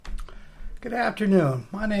Good afternoon.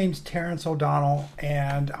 My name's Terrence O'Donnell,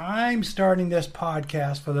 and I'm starting this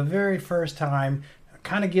podcast for the very first time,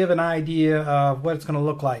 kind of give an idea of what it's going to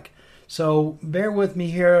look like. So bear with me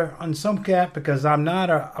here on some cap because I'm not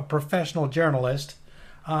a professional journalist,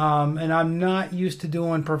 and I'm not used to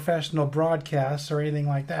doing professional broadcasts or anything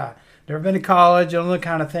like that. Never been to college and other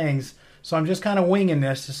kind of things, so I'm just kind of winging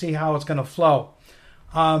this to see how it's going to flow.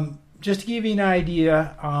 Just to give you an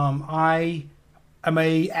idea, I'm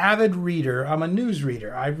an avid reader. I'm a news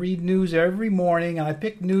reader. I read news every morning, and I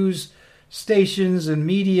pick news stations and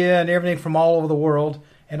media and everything from all over the world,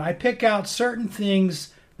 and I pick out certain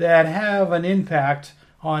things that have an impact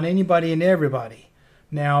on anybody and everybody.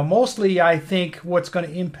 Now, mostly I think what's going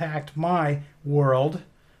to impact my world,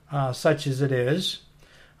 such as it is,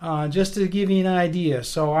 just to give you an idea.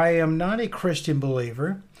 So I am not a Christian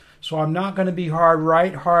believer, so I'm not going to be hard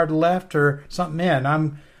right, hard left, or something in.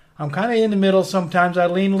 I'm kind of in the middle. Sometimes I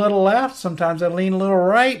lean a little left, sometimes I lean a little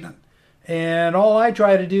right, and all I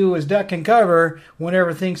try to do is duck and cover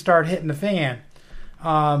whenever things start hitting the fan.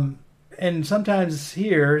 And sometimes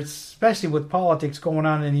here, especially with politics going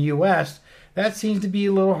on in the U.S., that seems to be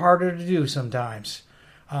a little harder to do sometimes.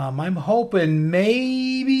 I'm hoping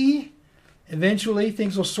maybe eventually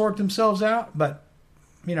things will sort themselves out, but,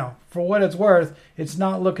 for what it's worth, it's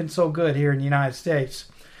not looking so good here in the United States.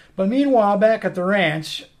 But meanwhile, back at the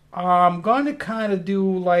ranch, I'm going to kind of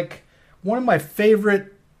do like one of my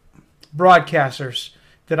favorite broadcasters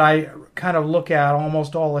that I kind of look at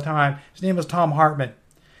almost all the time. His name is Thom Hartmann,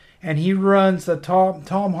 and he runs the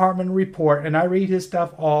Thom Hartmann Report, and I read his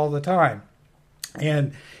stuff all the time.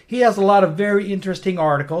 And he has a lot of very interesting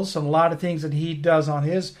articles and a lot of things that he does on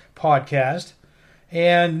his podcast.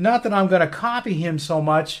 And not that I'm going to copy him so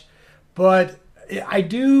much, but I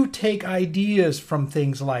do take ideas from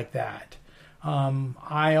things like that.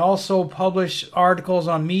 I also publish articles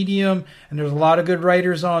on Medium, and there's a lot of good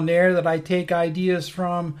writers on there that I take ideas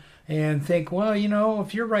from and think, well,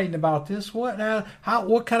 if you're writing about this, what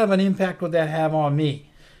kind of an impact would that have on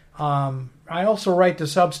me? I also write to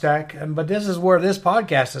Substack, but this is where this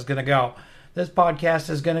podcast is going to go. This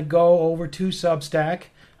podcast is going to go over to Substack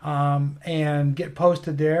and get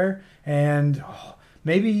posted there, and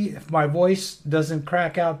maybe if my voice doesn't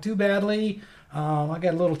crack out too badly, I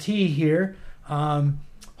got a little tea here.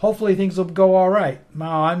 Hopefully things will go all right.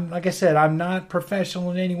 Now, like I said, I'm not professional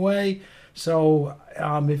in any way, so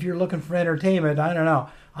if you're looking for entertainment, I don't know.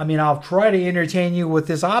 I'll try to entertain you with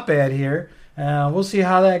this op-ed here. We'll see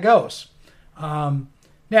how that goes.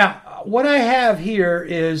 Now, what I have here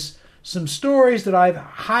is some stories that I've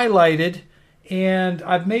highlighted and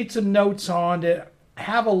I've made some notes on that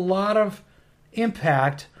have a lot of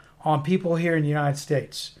impact on people here in the United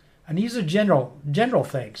States. And these are general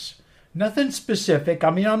things. Nothing specific.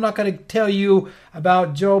 I'm not going to tell you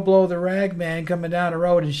about Joe Blow the Rag Man coming down the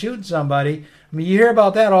road and shooting somebody. You hear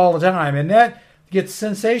about that all the time, and that gets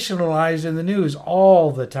sensationalized in the news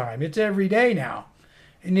all the time. It's every day now.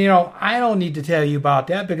 And, I don't need to tell you about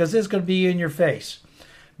that because it's going to be in your face.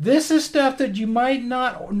 This is stuff that you might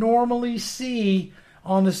not normally see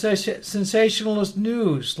on the sensationalist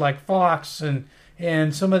news like Fox and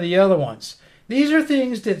some of the other ones. These are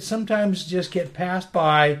things that sometimes just get passed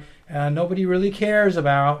by. Nobody really cares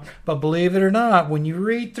about, but believe it or not, when you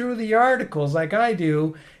read through the articles like I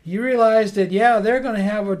do, you realize that, they're going to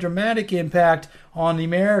have a dramatic impact on the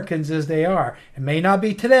Americans as they are. It may not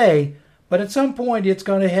be today, but at some point it's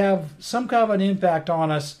going to have some kind of an impact on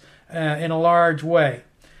us in a large way.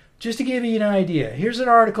 Just to give you an idea, here's an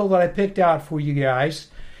article that I picked out for you guys.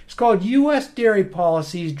 It's called U.S. Dairy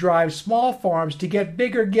Policies Drive Small Farms to Get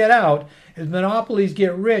Bigger, Get Out as Monopolies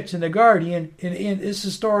Get Rich in The Guardian.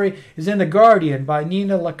 This story is in The Guardian by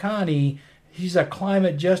Nina Lacani. She's a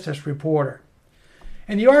climate justice reporter.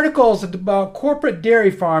 And the article is about corporate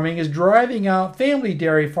dairy farming is driving out family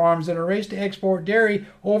dairy farms in a race to export dairy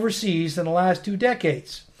overseas in the last 2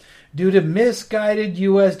 decades due to misguided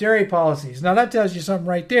U.S. dairy policies. Now that tells you something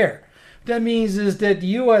right there. What that means is that the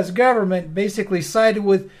U.S. government basically sided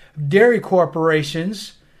with dairy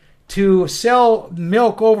corporations to sell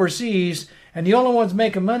milk overseas, and the only ones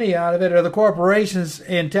making money out of it are the corporations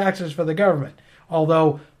and taxes for the government.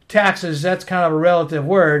 Although taxes, that's kind of a relative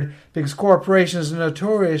word because corporations are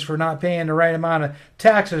notorious for not paying the right amount of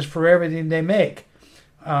taxes for everything they make.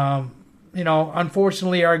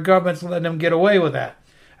 Unfortunately, our government's letting them get away with that.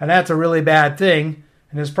 And that's a really bad thing.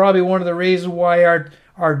 And it's probably one of the reasons why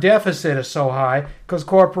our deficit is so high, because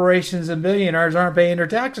corporations and billionaires aren't paying their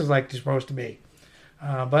taxes like they're supposed to be.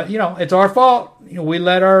 But, it's our fault. We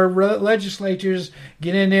let our legislatures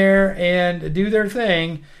get in there and do their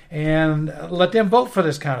thing and let them vote for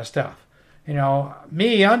this kind of stuff.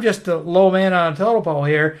 I'm just a low man on a totem pole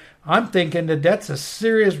here. I'm thinking that that's a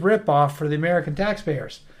serious ripoff for the American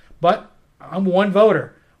taxpayers. But I'm one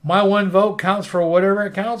voter. My one vote counts for whatever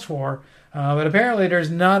it counts for. But apparently there's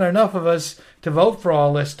not enough of us to vote for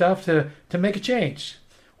all this stuff to make a change.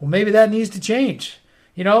 Well, maybe that needs to change.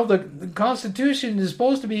 The Constitution is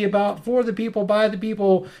supposed to be about for the people, by the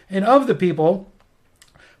people, and of the people.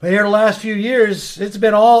 But here the last few years, it's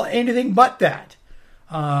been all anything but that.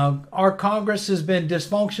 Our Congress has been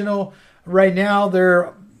dysfunctional. Right now,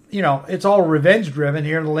 it's all revenge driven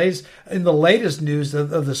here in the latest news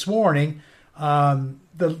of this morning.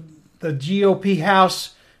 The GOP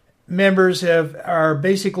House members are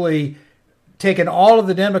basically taking all of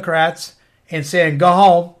the Democrats and saying, go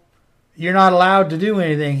home. You're not allowed to do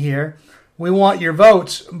anything here. We want your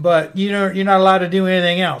votes, but you're not allowed to do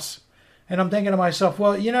anything else. And I'm thinking to myself,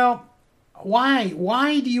 well,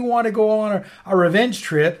 why do you want to go on a revenge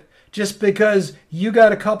trip just because you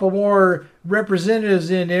got a couple more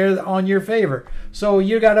representatives in there on your favor? So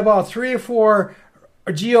you got about 3 or 4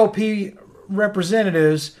 GOP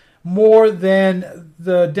representatives more than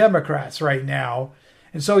the Democrats right now.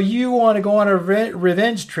 And so you want to go on a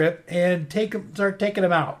revenge trip and start taking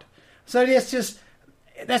them out. So that's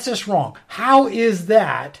just wrong. How is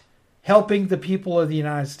that helping the people of the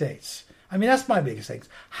United States? I mean, that's my biggest thing.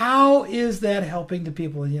 How is that helping the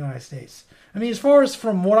people of the United States? I mean, as far as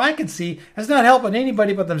from what I can see, it's not helping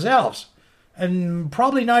anybody but themselves. And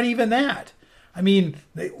probably not even that. I mean,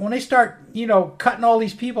 when they start, cutting all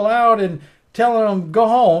these people out and telling them, go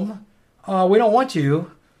home, we don't want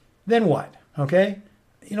you, then what? Okay?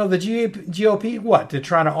 The GOP, what? They're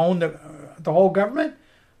trying to own the whole government?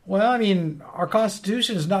 Well, I mean, our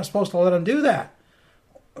Constitution is not supposed to let them do that.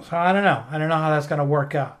 So I don't know. I don't know how that's going to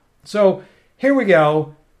work out. So here we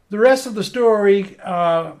go. The rest of the story,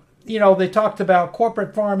 they talked about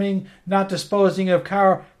corporate farming, not disposing of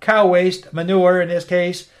cow waste, manure in this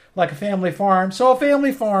case, like a family farm. So a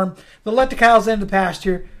family farm, they'll let the cows into the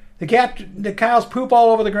pasture. The cows poop all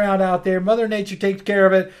over the ground out there. Mother Nature takes care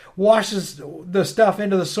of it, washes the stuff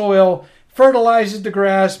into the soil, fertilizes the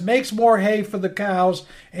grass, makes more hay for the cows,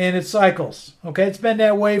 and it cycles. Okay, it's been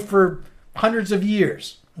that way for hundreds of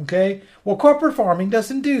years. Okay, well, corporate farming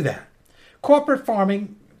doesn't do that. Corporate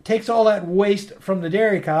farming takes all that waste from the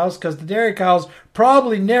dairy cows because the dairy cows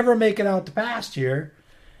probably never make it out to pasture,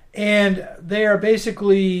 and they are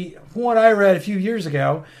basically, from what I read a few years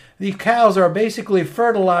ago, the cows are basically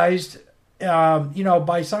fertilized,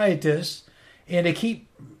 by scientists, and they keep,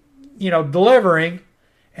 delivering.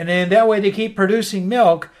 And then that way they keep producing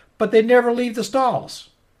milk, but they never leave the stalls.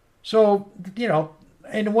 So,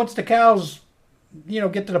 and once the cows,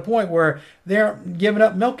 get to the point where they aren't giving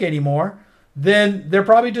up milk anymore, then they're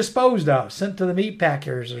probably disposed of, sent to the meat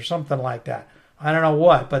packers or something like that. I don't know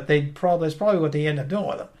what, but that's probably what they end up doing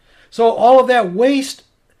with them. So all of that waste,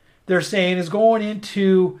 they're saying, is going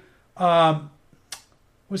into, what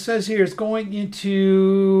says here, it's going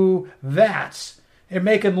into vats and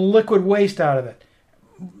making liquid waste out of it.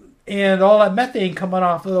 And all that methane coming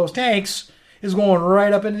off of those tanks is going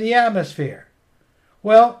right up into the atmosphere.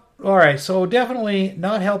 Well, all right, so definitely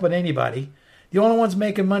not helping anybody. The only ones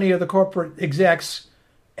making money are the corporate execs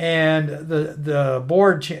and the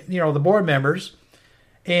board, the board members.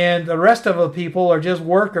 And the rest of the people are just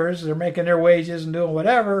workers. They're making their wages and doing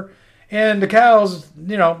whatever. And the cows,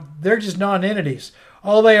 they're just non-entities.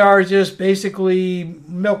 All they are is just basically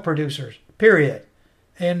milk producers, period.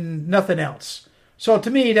 And nothing else. So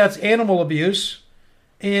to me, that's animal abuse.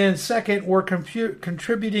 And second, we're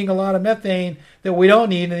contributing a lot of methane that we don't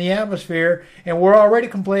need in the atmosphere. And we're already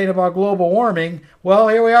complaining about global warming. Well,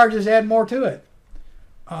 here we are, just adding more to it.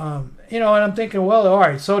 And I'm thinking, well, all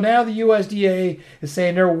right. So now the USDA is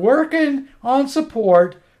saying they're working on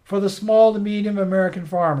support for the small to medium American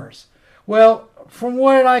farmers. Well, from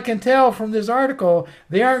what I can tell from this article,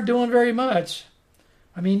 they aren't doing very much.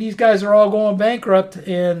 I mean, these guys are all going bankrupt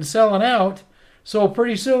and selling out. So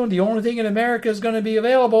pretty soon, the only thing in America is going to be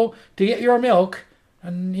available to get your milk.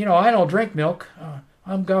 And, I don't drink milk.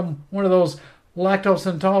 I'm one of those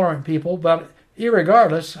lactose intolerant people. But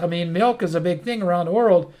irregardless, I mean, milk is a big thing around the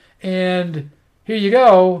world. And here you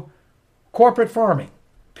go, corporate farming,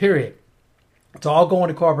 period. It's all going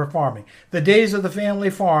to corporate farming. The days of the family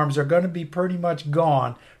farms are going to be pretty much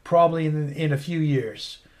gone probably in a few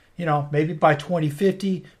years. Maybe by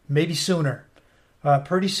 2050, maybe sooner.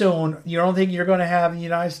 Pretty soon, the only thing you're going to have in the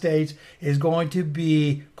United States is going to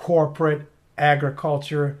be corporate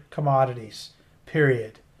agriculture commodities,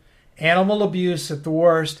 period. Animal abuse at the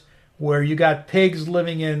worst, where you got pigs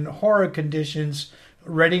living in horrid conditions,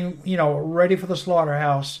 ready for the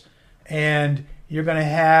slaughterhouse, and you're going to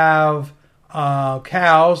have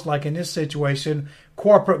cows, like in this situation,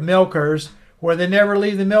 corporate milkers, where they never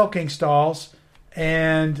leave the milking stalls,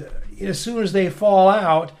 and as soon as they fall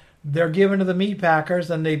out, they're given to the meat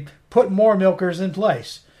packers, and they put more milkers in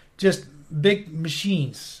place. Just big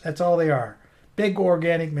machines. That's all they are. Big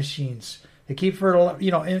organic machines. They keep in what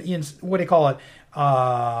do you call it?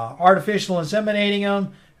 Artificial inseminating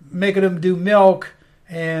them, making them do milk,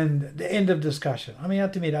 and the end of discussion. I mean,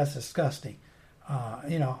 to me, that's disgusting.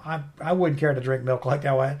 I wouldn't care to drink milk like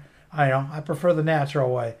that way. I prefer the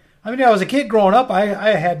natural way. I mean, I was a kid growing up.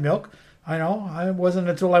 I had milk. I wasn't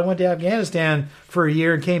until I went to Afghanistan for a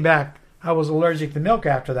year and came back. I was allergic to milk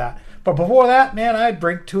after that. But before that, man, I'd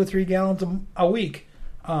drink 2 or 3 gallons a week.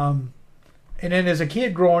 And then as a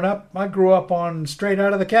kid growing up, I grew up on straight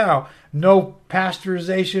out of the cow. No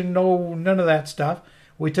pasteurization, none of that stuff.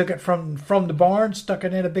 We took it from the barn, stuck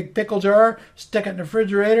it in a big pickle jar, stuck it in the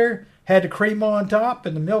refrigerator, had the cream on top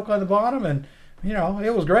and the milk on the bottom, and,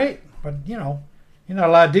 it was great. But, you're not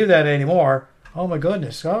allowed to do that anymore. Oh, my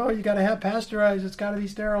goodness. Oh, you got to have pasteurized. It's got to be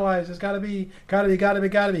sterilized. It's got to be. And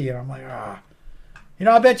I'm like,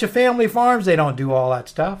 I bet you family farms, they don't do all that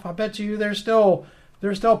stuff. I bet you they're still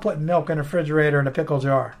putting milk in a refrigerator in a pickle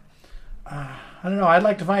jar. I don't know. I'd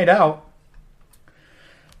like to find out.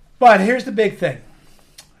 But here's the big thing.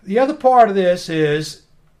 The other part of this is,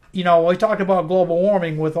 we talked about global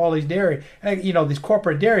warming with all these these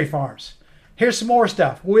corporate dairy farms. Here's some more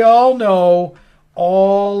stuff. We all know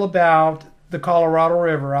all about the Colorado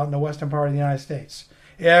River out in the western part of the United States.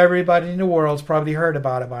 Everybody in the world's probably heard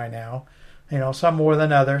about it by now. Some more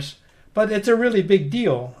than others. But it's a really big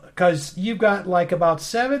deal because you've got like about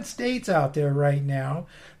 7 states out there right now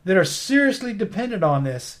that are seriously dependent on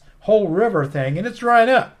this whole river thing, and it's drying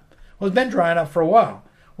up. Well, it's been drying up for a while.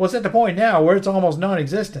 Well, it's at the point now where it's almost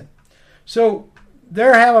non-existent. So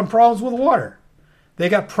they're having problems with water. They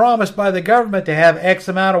got promised by the government to have X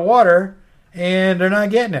amount of water, and they're not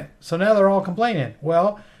getting it. So now they're all complaining.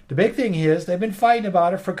 Well, the big thing is they've been fighting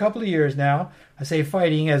about it for a couple of years now. I say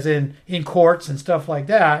fighting as in courts and stuff like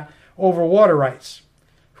that over water rights.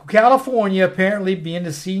 California, apparently being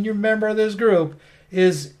the senior member of this group,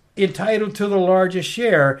 is entitled to the largest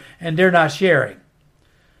share, and they're not sharing.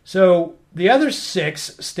 So the other 6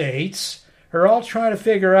 states are all trying to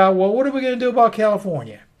figure out, well, what are we going to do about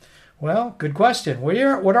California? Well, good question. What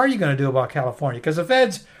are you going to do about California? Because the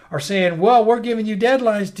feds are saying, well, we're giving you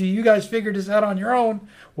deadlines till you guys figure this out on your own.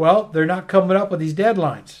 Well, they're not coming up with these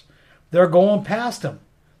deadlines. They're going past them.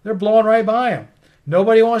 They're blowing right by them.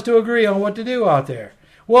 Nobody wants to agree on what to do out there.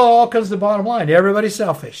 Well, it all comes to the bottom line. Everybody's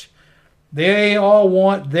selfish. They all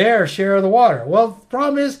want their share of the water. Well, the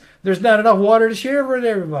problem is there's not enough water to share with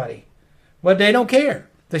everybody. But they don't care.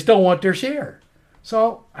 They still want their share.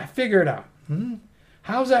 So I figured out.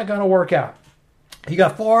 How's that going to work out? You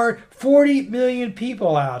got 40 million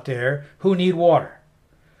people out there who need water.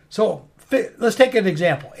 So let's take an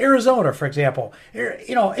example. Arizona, for example.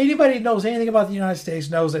 Anybody who knows anything about the United States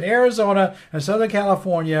knows that Arizona and Southern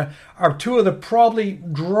California are 2 of the probably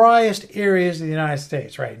driest areas of the United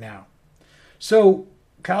States right now. So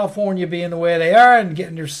California being the way they are and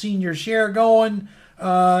getting their senior share going,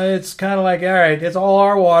 it's kind of like, all right, it's all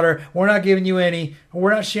our water. We're not giving you any.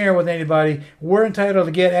 We're not sharing with anybody. We're entitled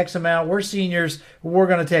to get X amount. We're seniors. We're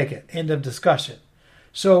going to take it. End of discussion.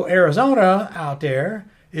 So Arizona out there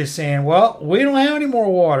is saying, well, we don't have any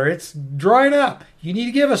more water. It's dried up. You need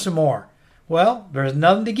to give us some more. Well, there's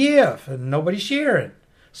nothing to give, and nobody's sharing.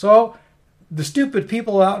 So the stupid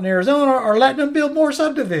people out in Arizona are letting them build more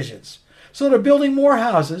subdivisions. So they're building more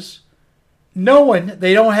houses, knowing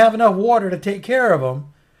they don't have enough water to take care of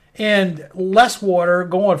them, and less water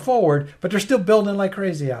going forward, but they're still building like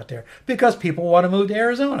crazy out there because people want to move to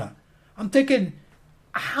Arizona. I'm thinking,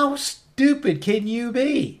 how stupid can you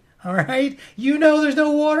be? All right? There's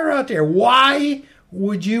no water out there. Why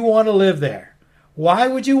would you want to live there? Why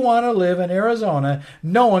would you want to live in Arizona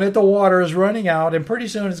knowing that the water is running out and pretty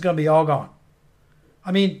soon it's going to be all gone?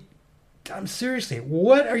 I mean, seriously,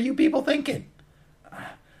 what are you people thinking?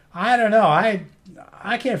 I don't know.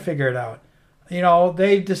 I can't figure it out.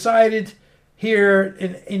 They've decided here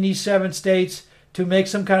in these 7 states to make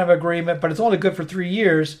some kind of agreement, but it's only good for 3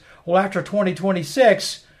 years. Well, after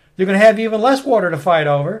 2026, they're going to have even less water to fight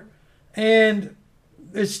over, and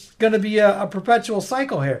it's going to be a perpetual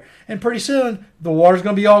cycle here. And pretty soon, the water's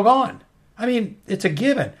going to be all gone. I mean, it's a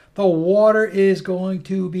given. The water is going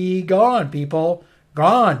to be gone, people.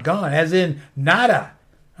 Gone, as in nada.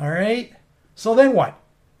 All right? So then what?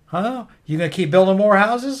 Huh? You going to keep building more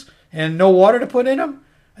houses and no water to put in them?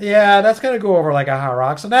 Yeah, that's going to go over like a hot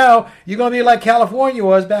rock. So now you're going to be like California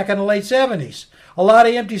was back in the late 70s. A lot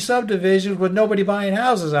of empty subdivisions with nobody buying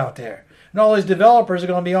houses out there. and all these developers are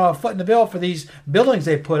going to be on footing the bill for these buildings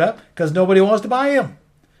they put up because nobody wants to buy them.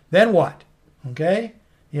 Then what? Okay?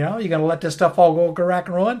 You're going to let this stuff all go rack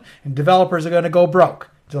and ruin, and developers are going to go broke,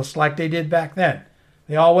 just like they did back then.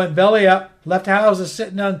 They all went belly up, left houses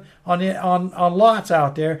sitting on lots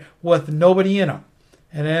out there with nobody in them.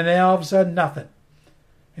 And then all of a sudden, nothing.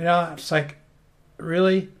 It's like,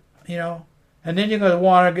 really? And then you're going to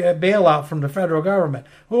want to get a bailout from the federal government.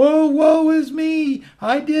 Oh, woe is me.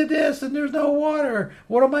 I did this and there's no water.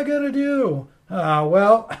 What am I going to do?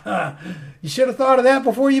 You should have thought of that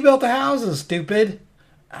before you built the houses, stupid.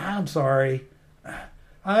 I'm sorry.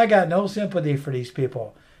 I got no sympathy for these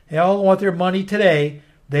people. They all want their money today.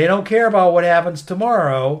 They don't care about what happens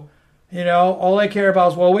tomorrow. All they care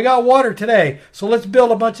about is, well, we got water today, so let's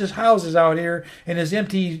build a bunch of houses out here in this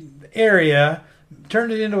empty area,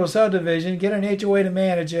 turn it into a subdivision, get an HOA to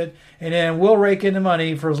manage it, and then we'll rake in the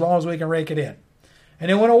money for as long as we can rake it in. And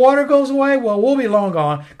then when the water goes away, well, we'll be long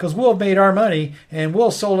gone because we'll have made our money and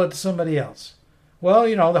we'll sold it to somebody else. Well,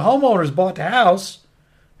 the homeowners bought the house.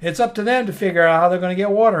 It's up to them to figure out how they're going to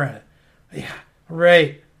get water in it. Yeah,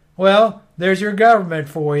 right. Well, there's your government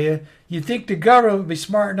for you. You'd think the government would be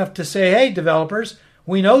smart enough to say, hey, developers,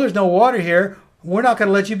 we know there's no water here. We're not going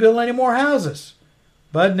to let you build any more houses.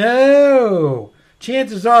 But no.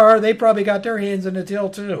 Chances are they probably got their hands in the till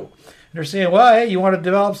too. They're saying, well, hey, you want to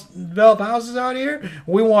develop houses out here?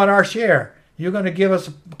 We want our share. You're going to give us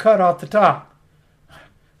a cut off the top.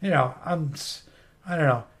 I don't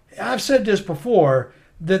know. I've said this before,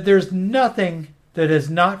 that there's nothing that is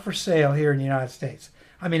not for sale here in the United States.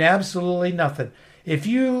 I mean, absolutely nothing. If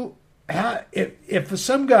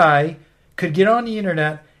some guy could get on the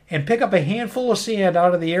internet and pick up a handful of sand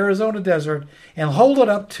out of the Arizona desert and hold it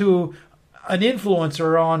up to an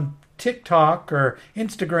influencer on TikTok or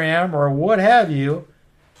Instagram or what have you,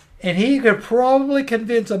 and he could probably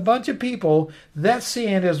convince a bunch of people that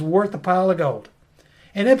sand is worth a pile of gold.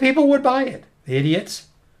 And then people would buy it. Idiots.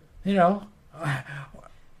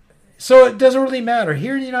 So it doesn't really matter.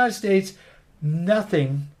 Here in the United States,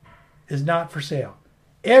 nothing is not for sale.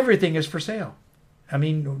 Everything is for sale. I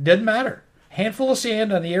mean, it doesn't matter. Handful of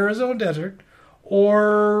sand on the Arizona desert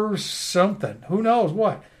or something. Who knows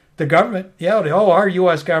what? The government, our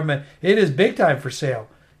U.S. government, it is big time for sale.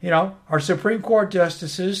 Our Supreme Court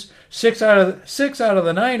justices, six out of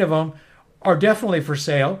the 9 of them are definitely for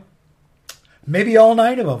sale. Maybe all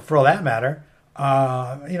 9 of them, for that matter.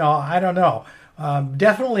 I don't know.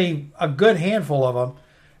 Definitely a good handful of them.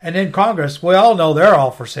 And then Congress, we all know they're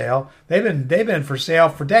all for sale. They've been for sale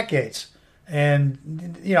for decades.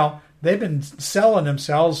 And, they've been selling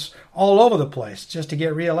themselves all over the place just to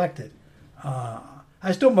get reelected.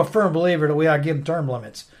 I still am a firm believer that we ought to give them term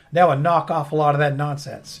limits. That would knock off a lot of that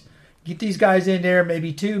nonsense. Get these guys in there,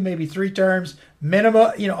 maybe 2, maybe 3 terms,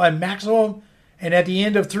 minimum, a maximum. And at the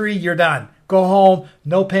end of 3, you're done. Go home,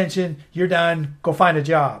 no pension, you're done. Go find a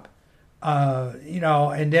job.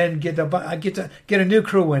 And then get a new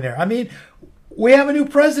crew in there. I mean, we have a new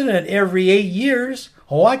president every 8 years.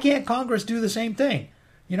 Why can't Congress do the same thing?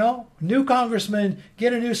 New congressmen,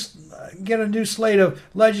 get a new slate of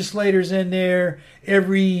legislators in there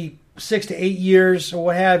every 6 to 8 years or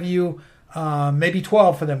what have you. Maybe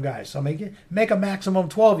 12 for them guys. So make a maximum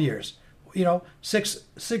 12 years.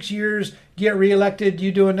 6 years, get reelected.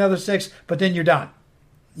 You do another 6, but then you're done.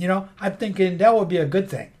 I'm thinking that would be a good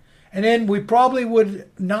thing. And then we probably would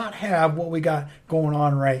not have what we got going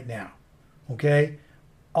on right now. Okay?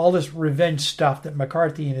 All this revenge stuff that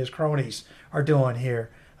McCarthy and his cronies are doing here.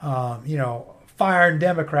 Firing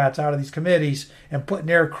Democrats out of these committees and putting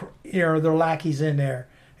their lackeys in there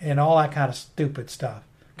and all that kind of stupid stuff.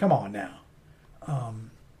 Come on now.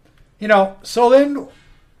 So then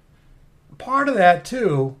part of that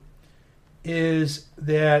too is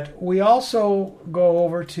that we also go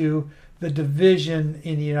over to the division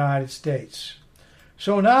in the United States.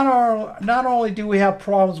 So not only do we have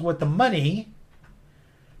problems with the money,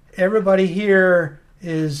 everybody here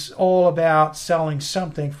is all about selling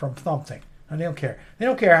something from something. And they don't care. They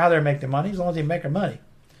don't care how they make their money as long as they make their money.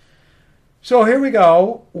 So here we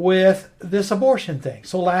go with this abortion thing.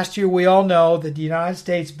 So last year we all know that the United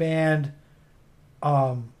States banned,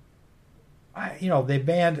 they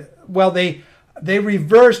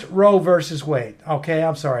reversed Roe versus Wade. Okay,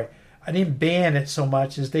 I'm sorry. I didn't ban it so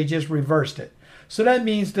much as they just reversed it. So that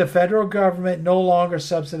means the federal government no longer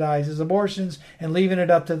subsidizes abortions and leaving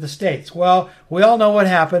it up to the states. Well, we all know what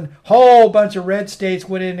happened. Whole bunch of red states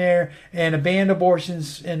went in there and banned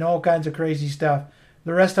abortions and all kinds of crazy stuff.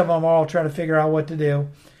 The rest of them are all trying to figure out what to do,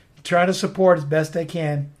 trying to support as best they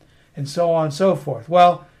can, and so on and so forth.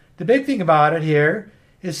 Well, the big thing about it here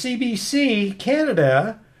is CBC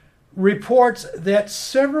Canada reports that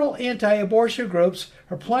several anti-abortion groups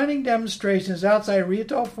are planning demonstrations outside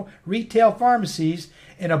retail pharmacies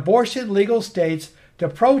in abortion legal states to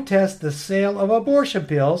protest the sale of abortion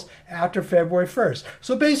pills after February 1st.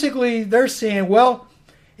 So basically, they're saying, well,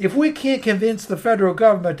 if we can't convince the federal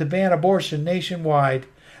government to ban abortion nationwide,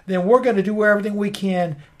 then we're going to do everything we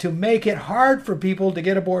can to make it hard for people to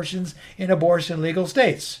get abortions in abortion legal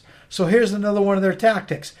states. So here's another one of their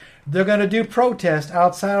tactics. They're going to do protests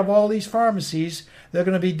outside of all these pharmacies. They're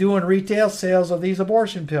going to be doing retail sales of these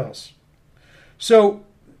abortion pills. So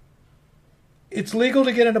it's legal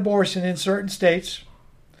to get an abortion in certain states.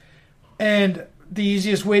 And the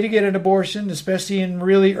easiest way to get an abortion, especially in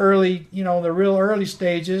really early, the real early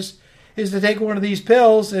stages, is to take one of these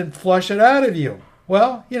pills and flush it out of you.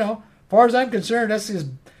 Well, as far as I'm concerned, that's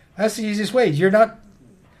the easiest way.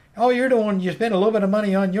 All you're doing, you spend a little bit of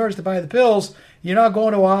money on yours to buy the pills. You're not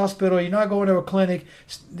going to a hospital. You're not going to a clinic.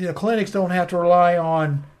 The clinics don't have to rely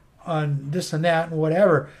on this and that and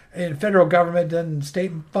whatever. And federal government and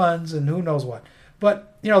state funds and who knows what.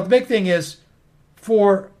 But, the big thing is,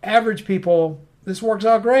 for average people, this works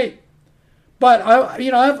out great. But,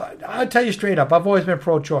 I'll tell you straight up, I've always been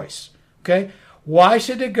pro-choice. Okay? Why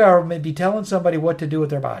should the government be telling somebody what to do with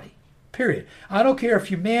their body? Period. I don't care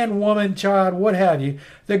if you're man, woman, child, what have you.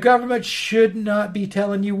 The government should not be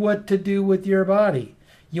telling you what to do with your body.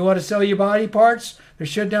 You want to sell your body parts? There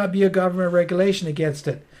should not be a government regulation against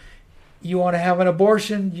it. You want to have an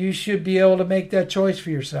abortion? You should be able to make that choice for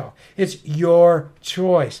yourself. It's your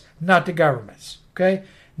choice, not the government's. Okay?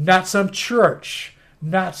 Not some church,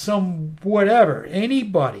 not some whatever.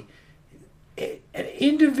 Anybody.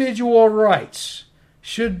 Individual rights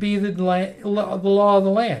should be the law of the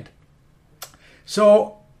land.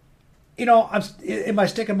 So, am I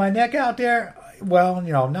sticking my neck out there? Well,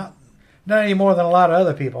 not any more than a lot of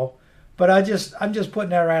other people. But I'm just putting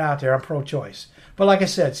that right out there. I'm pro-choice. But like I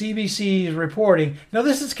said, CBC is reporting. Now,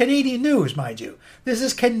 this is Canadian news, mind you. This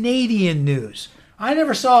is Canadian news. I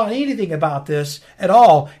never saw anything about this at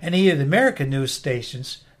all in any of the American news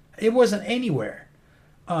stations. It wasn't anywhere.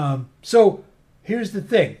 So here's the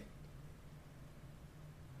thing.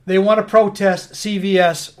 They want to protest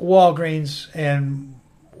CVS, Walgreens, and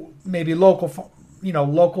maybe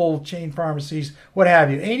local chain pharmacies, what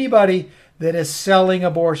have you. Anybody that is selling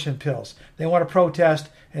abortion pills. They want to protest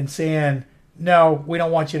and saying, no, we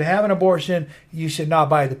don't want you to have an abortion. You should not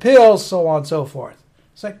buy the pills, so on and so forth.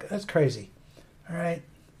 It's like, that's crazy. All right.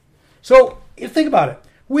 So you think about it.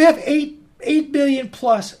 We have 8 billion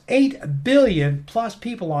plus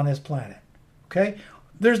people on this planet. Okay.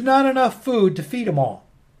 There's not enough food to feed them all.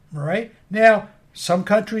 All right. Now, some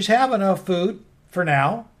countries have enough food for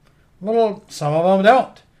now. Some of them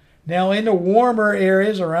don't. Now, in the warmer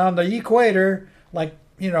areas around the equator, like,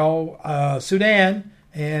 Sudan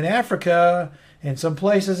and Africa and some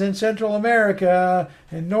places in Central America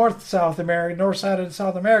and north side of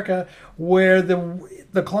South America, where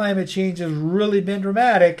the climate change has really been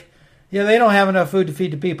dramatic, they don't have enough food to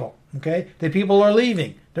feed the people. Okay? The people are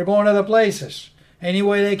leaving. They're going to other places any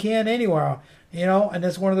way they can, anywhere. And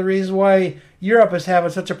that's one of the reasons why Europe is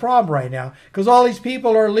having such a problem right now, because all these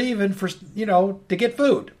people are leaving for, to get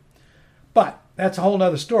food. But that's a whole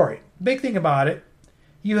other story. Big thing about it,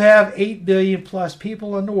 you have 8 billion plus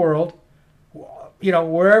people in the world,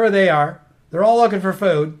 wherever they are, they're all looking for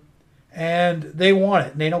food, and they want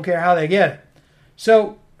it, and they don't care how they get it.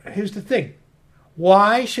 So here's the thing.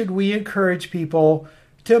 Why should we encourage people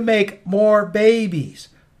to make more babies?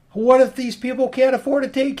 What if these people can't afford to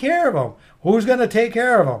take care of them? Who's going to take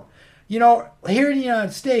care of them? Here in the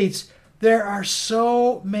United States, there are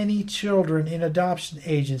so many children in adoption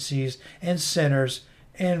agencies and centers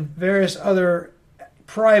and various other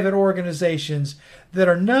private organizations that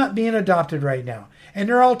are not being adopted right now. And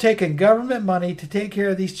they're all taking government money to take care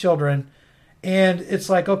of these children. And it's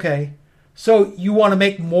like, okay, so you want to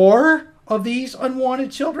make more of these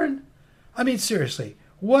unwanted children? I mean, seriously,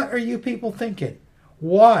 what are you people thinking?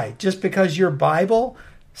 Why? Just because your Bible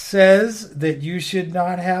says that you should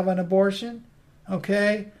not have an abortion?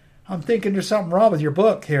 Okay? I'm thinking there's something wrong with your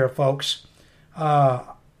book here, folks. When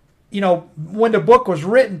the book was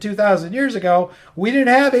written 2,000 years ago, we didn't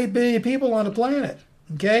have 8 billion people on the planet.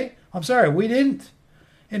 Okay? I'm sorry, we didn't.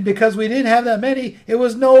 And because we didn't have that many, it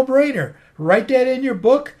was no-brainer. Write that in your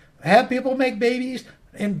book, have people make babies,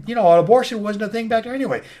 and, an abortion wasn't a thing back there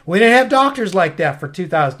anyway. We didn't have doctors like that for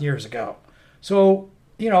 2,000 years ago. So,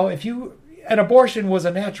 an abortion was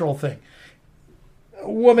a natural thing. A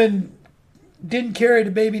woman didn't carry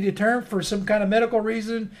the baby to term for some kind of medical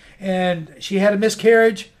reason, and she had a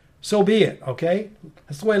miscarriage, so be it, okay?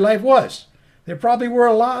 That's the way life was. There probably were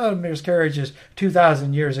a lot of miscarriages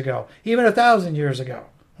 2,000 years ago, even 1,000 years ago.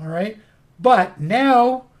 All right? But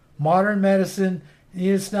now, modern medicine,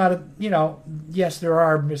 it's not, yes, there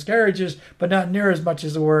are miscarriages, but not near as much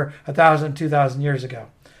as there were 1,000, 2,000 years ago.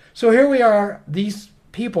 So here we are. These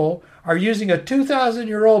people are using a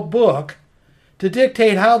 2,000-year-old book to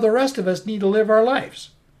dictate how the rest of us need to live our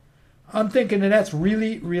lives. I'm thinking that that's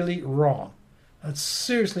really, really wrong. That's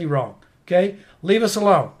seriously wrong. Okay? Leave us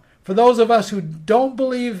alone. For those of us who don't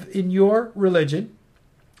believe in your religion,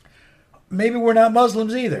 maybe we're not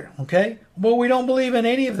Muslims either, okay? Well, we don't believe in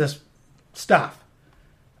any of this stuff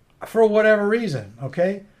for whatever reason,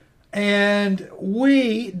 okay? And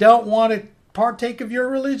we don't want to partake of your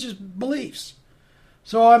religious beliefs.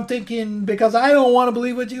 So I'm thinking, because I don't want to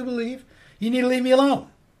believe what you believe, you need to leave me alone.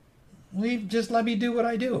 Just let me do what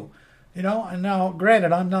I do, And now,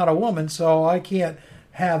 granted, I'm not a woman, so I can't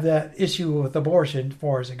have that issue with abortion as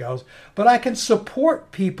far as it goes. But I can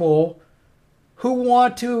support people who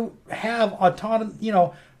want to have autonomy,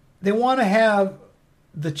 they want to have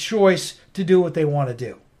the choice to do what they want to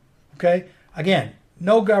do. Okay? Again,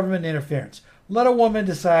 no government interference. Let a woman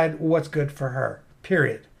decide what's good for her,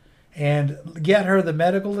 period. And get her the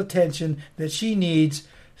medical attention that she needs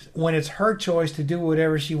when it's her choice to do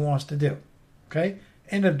whatever she wants to do. Okay?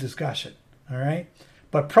 End of discussion. All right?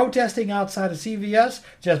 But protesting outside of CVS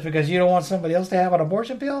just because you don't want somebody else to have an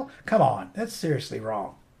abortion pill? Come on, that's seriously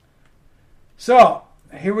wrong. So,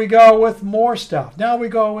 here we go with more stuff. Now we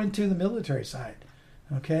go into the military side.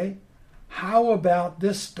 Okay? How about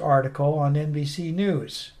this article on NBC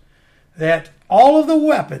News? That all of the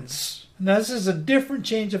weapons, now this is a different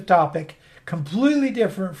change of topic, completely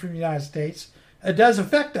different from the United States. It does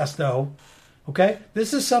affect us though. Okay?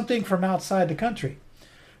 This is something from outside the country.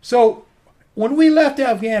 So, when we left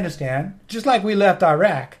Afghanistan, just like we left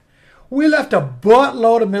Iraq, we left a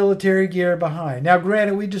buttload of military gear behind. Now,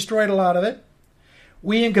 granted, we destroyed a lot of it.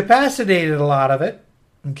 We incapacitated a lot of it.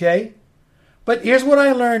 Okay? But here's what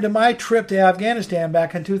I learned in my trip to Afghanistan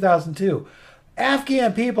back in 2002.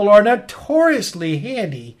 Afghan people are notoriously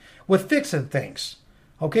handy with fixing things.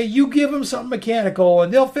 Okay? You give them something mechanical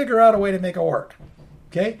and they'll figure out a way to make it work.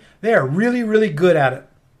 Okay? They are really, really good at it.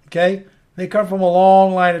 Okay? They come from a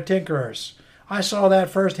long line of tinkerers. I saw that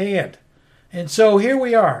firsthand. And so here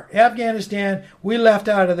we are. Afghanistan, we left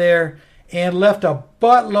out of there and left a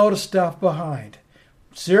buttload of stuff behind.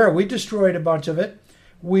 Sure, we destroyed a bunch of it.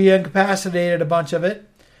 We incapacitated a bunch of it.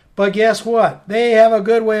 But guess what? They have a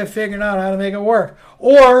good way of figuring out how to make it work.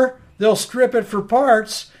 Or they'll strip it for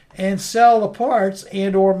parts and sell the parts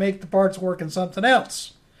and or make the parts work in something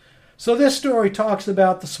else. So this story talks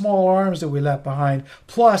about the small arms that we left behind,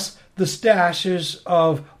 plus the stashes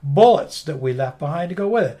of bullets that we left behind to go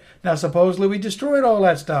with it. Now, supposedly we destroyed all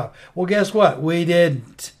that stuff. Well, guess what? We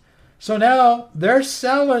didn't. So now they're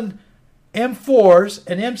selling M4s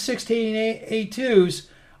and M16A2s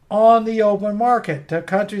on the open market to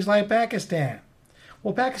countries like Pakistan.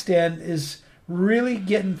 Well, Pakistan is really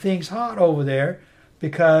getting things hot over there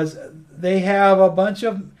because they have a bunch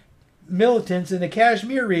of militants in the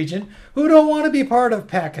Kashmir region who don't want to be part of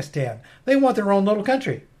Pakistan. They want their own little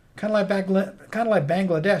country. Kind of like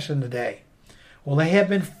Bangladesh in the day. Well, they have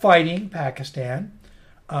been fighting Pakistan,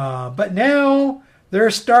 but now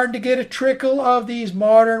they're starting to get a trickle of these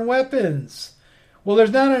modern weapons. Well,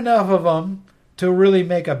 there's not enough of them to really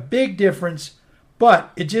make a big difference,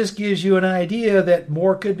 but it just gives you an idea that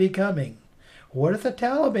more could be coming. What if the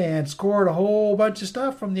Taliban scored a whole bunch of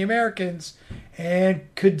stuff from the Americans and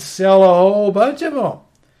could sell a whole bunch of them?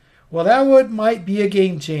 Well, that might be a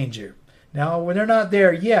game changer. Now, when they're not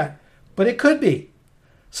there yet, but it could be.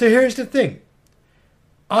 So here's the thing.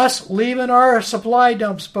 Us leaving our supply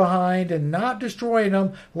dumps behind and not destroying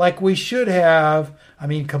them like we should have,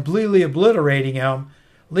 completely obliterating them,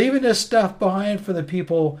 leaving this stuff behind for the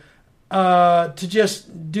people to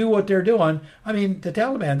just do what they're doing. The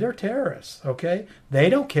Taliban, they're terrorists, okay? They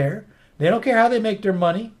don't care. They don't care how they make their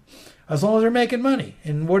money, as long as they're making money.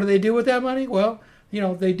 And what do they do with that money? Well,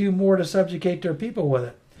 they do more to subjugate their people with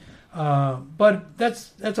it. But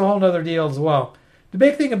that's a whole other deal as well. The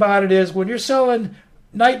big thing about it is when you're selling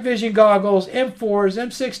night vision goggles, M4s,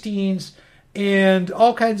 M16s, and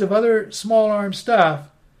all kinds of other small arms stuff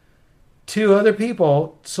to other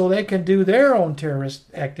people so they can do their own terrorist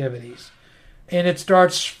activities, and it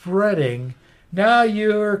starts spreading, now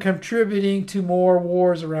you're contributing to more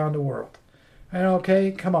wars around the world. And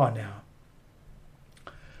okay, come on now.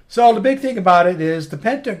 So the big thing about it is the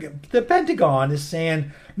Pentagon is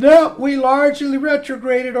saying, no, we largely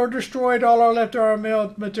retrograded or destroyed all our leftover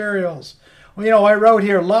materials. Well, I wrote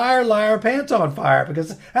here, liar, liar, pants on fire,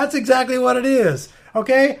 because that's exactly what it is.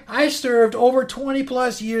 Okay, I served over 20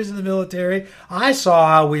 plus years in the military. I saw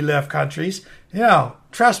how we left countries.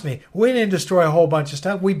 Trust me, we didn't destroy a whole bunch of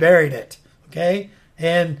stuff. We buried it. Okay,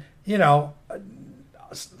 and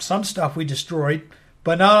some stuff we destroyed,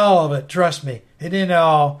 but not all of it. Trust me, it didn't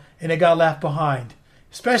all, and it got left behind.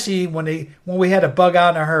 Especially when we had to bug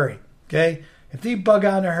out in a hurry. Okay, if they bug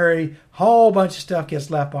out in a hurry, a whole bunch of stuff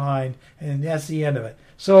gets left behind, and that's the end of it.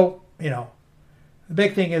 So the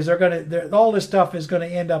big thing is all this stuff is going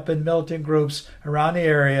to end up in militant groups around the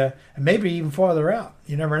area, and maybe even farther out.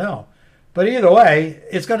 You never know. But either way,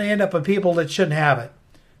 it's going to end up with people that shouldn't have it.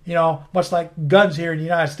 Much like guns here in the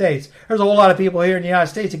United States. There's a whole lot of people here in the United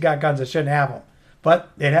States that got guns that shouldn't have them. But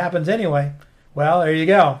it happens anyway. Well, there you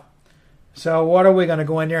go. So what are we going to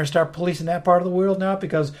go in there and start policing that part of the world now?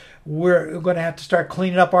 Because we're going to have to start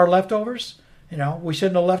cleaning up our leftovers? We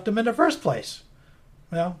shouldn't have left them in the first place.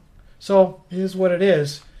 Well, so it is what it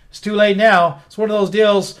is. It's too late now. It's one of those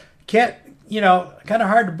deals. Kind of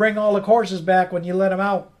hard to bring all the horses back when you let them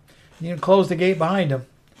out. You can close the gate behind them.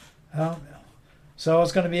 So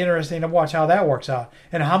it's going to be interesting to watch how that works out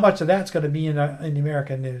and how much of that's going to be in the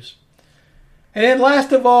American news. And then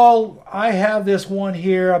last of all, I have this one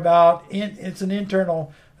here about, it's an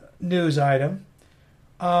internal news item.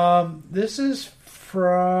 This is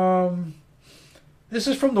from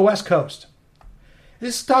the West Coast.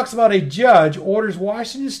 This talks about a judge orders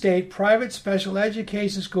Washington State private special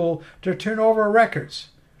education school to turn over records,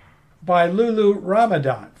 by Lulu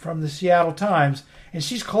Ramadan from the Seattle Times, and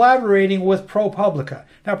she's collaborating with ProPublica.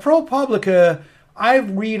 Now, ProPublica, I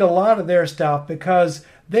read a lot of their stuff because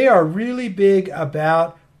they are really big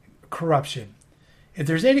about corruption. If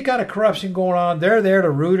there's any kind of corruption going on, they're there to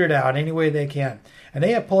root it out any way they can. And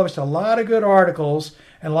they have published a lot of good articles,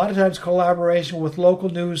 and a lot of times collaboration with local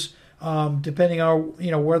news, depending on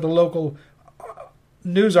where the local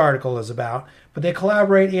news article is about. But they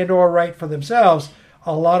collaborate and/or write for themselves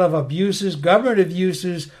a lot of abuses, government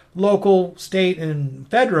abuses, local, state, and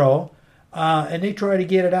federal, and they try to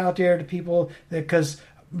get it out there to people because,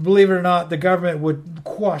 believe it or not, the government would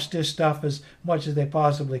quash this stuff as much as they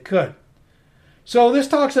possibly could. So this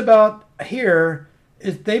talks about here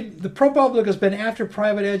the ProPublica has been after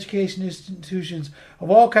private education institutions of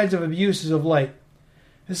all kinds of abuses of late.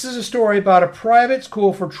 This is a story about a private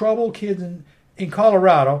school for troubled kids in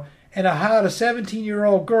Colorado, and how a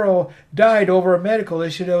 17-year-old girl died over a medical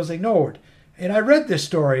issue that was ignored. And I read this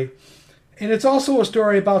story, and it's also a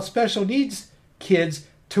story about special needs kids'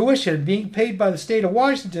 tuition being paid by the state of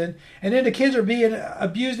Washington, and then the kids are being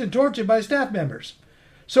abused and tortured by staff members.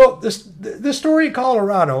 So the story in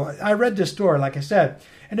Colorado, I read this story, like I said,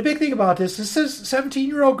 and the big thing about this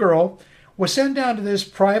 17-year-old girl was sent down to this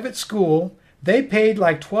private school. They paid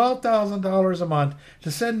like $12,000 a month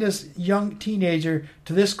to send this young teenager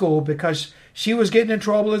to this school because she was getting in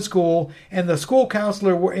trouble in school, and the school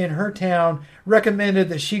counselor in her town recommended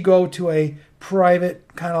that she go to a private,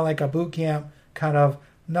 kind of like a boot camp, kind of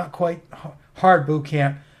not quite hard boot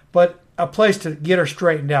camp, but a place to get her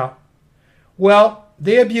straightened out. Well,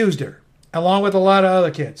 they abused her, along with a lot of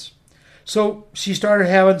other kids. So she started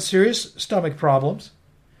having serious stomach problems,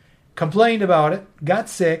 complained about it, got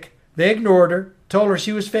sick. They ignored her, told her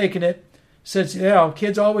she was faking it, said,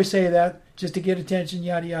 kids always say that just to get attention,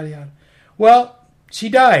 yada, yada, yada. Well, she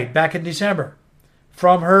died back in December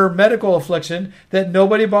from her medical affliction that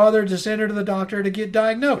nobody bothered to send her to the doctor to get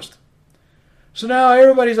diagnosed. So now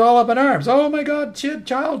everybody's all up in arms. Oh my God,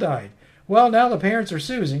 child died. Well, now the parents are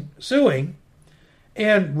suing,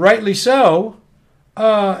 and rightly so.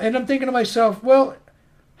 And I'm thinking to myself, well,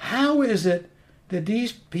 how is it that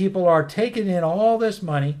these people are taking in all this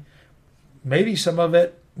money, maybe some of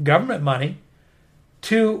it government money,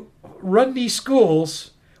 to run these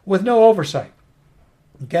schools with no oversight?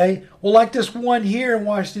 Okay? Well, like this one here in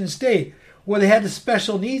Washington State, where they had the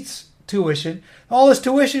special needs tuition. All this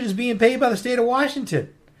tuition is being paid by the state of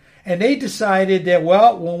Washington. And they decided that,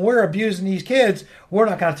 well, when we're abusing these kids, we're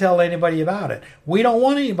not going to tell anybody about it. We don't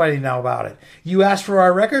want anybody to know about it. You ask for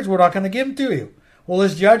our records, we're not going to give them to you. Well,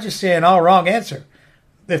 this judge is saying, wrong answer.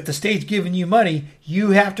 If the state's giving you money,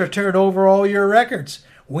 you have to turn over all your records.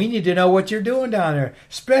 We need to know what you're doing down there,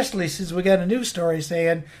 especially since we got a news story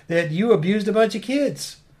saying that you abused a bunch of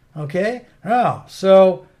kids. Okay?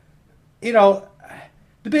 So, the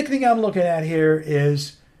big thing I'm looking at here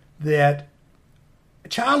is that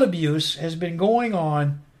child abuse has been going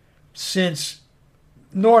on since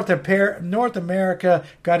North America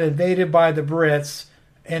got invaded by the Brits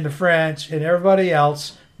and the French and everybody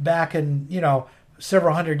else back in,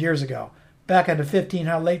 several hundred years ago, back in the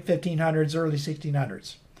late 1500s, early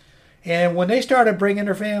 1600s. And when they started bringing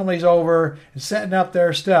their families over and setting up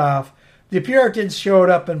their stuff, the Puritans showed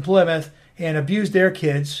up in Plymouth and abused their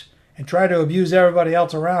kids and tried to abuse everybody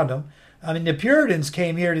else around them. I mean, the Puritans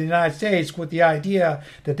came here to the United States with the idea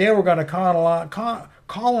that they were going to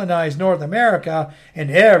colonize North America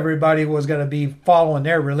and everybody was going to be following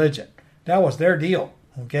their religion. That was their deal,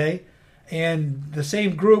 okay? And the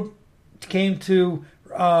same group came to,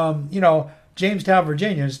 Jamestown,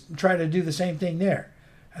 Virginia, and tried to do the same thing there.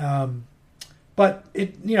 But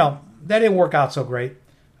that didn't work out so great.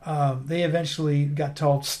 They eventually got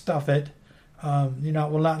told, stuff it. We're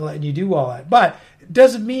not letting you do all that. But it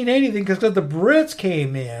doesn't mean anything because the Brits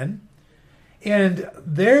came in and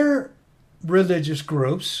their religious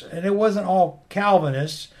groups, and it wasn't all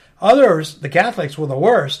Calvinists. Others, the Catholics, were the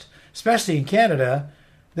worst, especially in Canada.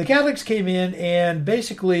 The Catholics came in and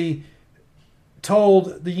basically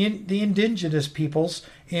told the indigenous peoples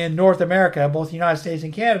in North America, both the United States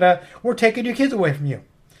and Canada, we're taking your kids away from you.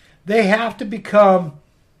 They have to become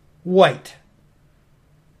white.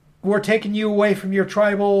 We're taking you away from your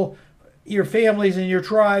families and your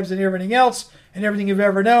tribes and everything else and everything you've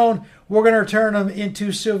ever known. We're going to turn them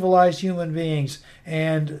into civilized human beings.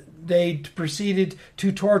 And they proceeded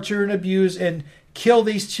to torture and abuse and kill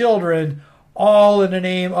these children, all in the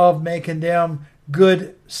name of making them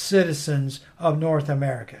good citizens of North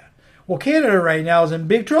America. Well, Canada right now is in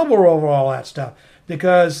big trouble over all that stuff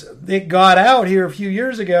because it got out here a few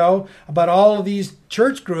years ago about all of these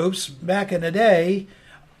church groups back in the day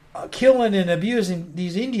killing and abusing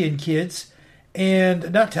these Indian kids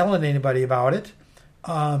and not telling anybody about it.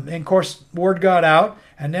 And of course, word got out,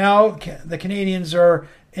 and now the Canadians are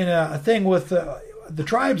in a thing with the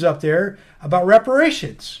tribes up there about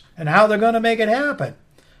reparations and how they're going to make it happen.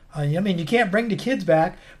 You can't bring the kids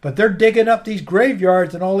back, but they're digging up these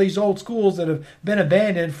graveyards and all these old schools that have been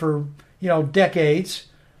abandoned for, decades,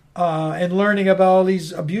 and learning about all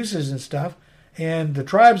these abuses and stuff. And the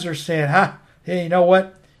tribes are saying, hey, you know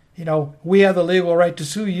what? We have the legal right to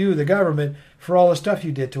sue you, the government, for all the stuff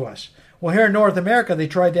you did to us. Well, here in North America, they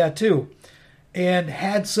tried that too and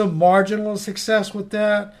had some marginal success with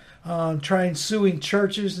that, suing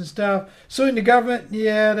churches and stuff. Suing the government,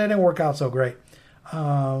 that didn't work out so great.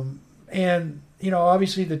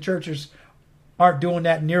 Obviously the churches aren't doing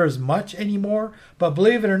that near as much anymore. But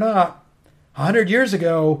believe it or not, 100 years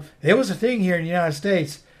ago, it was a thing here in the United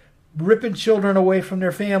States, ripping children away from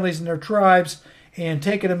their families and their tribes and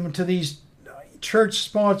taking them to these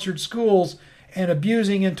church-sponsored schools and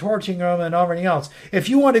abusing and torturing them and everything else. If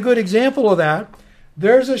you want a good example of that,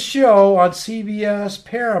 there's a show on CBS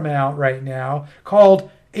Paramount right now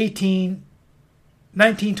called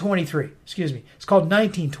 1923. Excuse me. It's called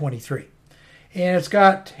 1923. And it's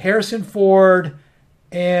got Harrison Ford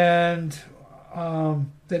and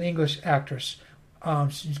that English actress.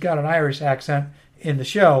 She's got an Irish accent in the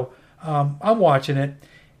show. I'm watching it.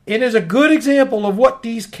 It is a good example of what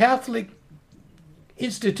these Catholic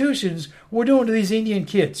institutions were doing to these Indian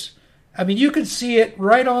kids. I mean, you can see it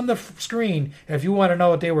right on the screen if you want to know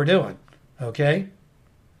what they were doing. Okay?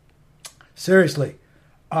 Seriously.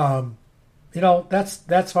 That's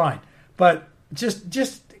fine. But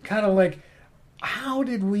just kind of like, how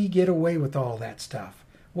did we get away with all that stuff?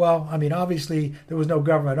 Well, obviously there was no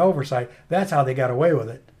government oversight. That's how they got away with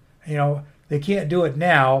it. They can't do it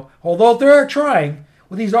now, although they're trying.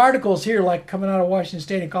 With these articles here, like coming out of Washington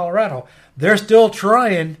State and Colorado, they're still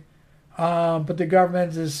trying, but the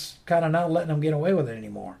government is kind of not letting them get away with it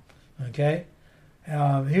anymore. Okay?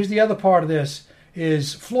 Here's the other part of this,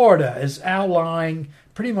 is Florida is outlawing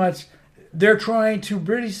pretty much, they're trying to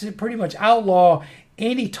pretty much outlaw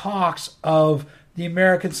any talks of the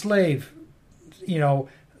American slave, the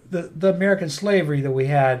American slavery that we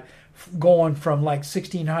had going from like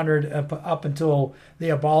 1600 up until they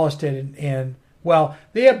abolished it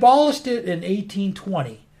they abolished it in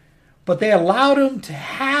 1820, but they allowed them to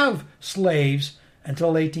have slaves until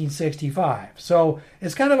 1865. So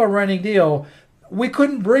it's kind of a running deal. We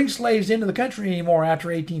couldn't bring slaves into the country anymore after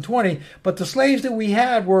 1820, but the slaves that we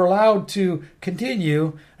had were allowed to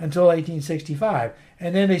continue until 1865.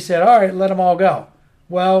 And then they said, all right, let them all go.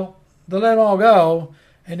 Well, they let them all go,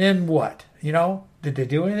 and then what? Did they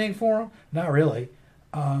do anything for them? Not really.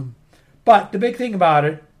 But the big thing about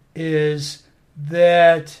it is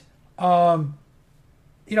that, CRT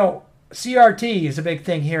is a big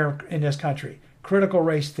thing here in this country, critical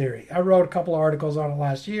race theory. I wrote a couple of articles on it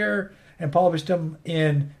last year and published them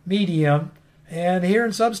in Medium and here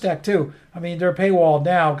in Substack too. They're paywalled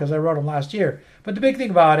now because I wrote them last year. But the big thing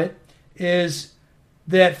about it is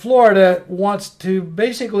that Florida wants to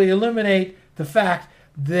basically eliminate the fact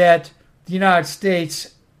that the United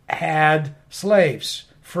States had slaves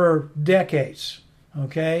for decades,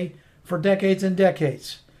 okay? For decades and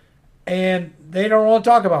decades. and they don't want to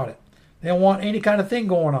talk about it. They don't want any kind of thing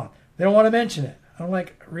going on. They don't want to mention it. I'm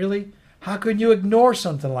like, really? How could you ignore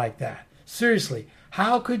something like that? Seriously,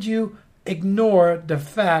 how could you ignore the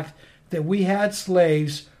fact that we had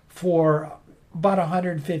slaves for about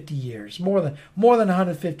 150 years, more than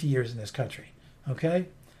 150 years in this country? Okay,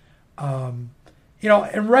 and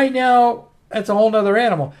right now that's a whole nother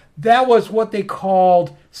animal. That was what they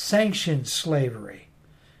called sanctioned slavery.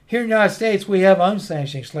 Here in the United States, we have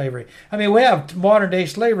unsanctioned slavery. I mean, we have modern day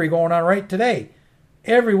slavery going on right today,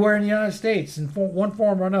 everywhere in the United States in one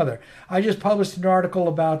form or another. I just published an article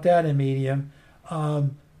about that in Medium,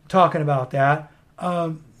 talking about that.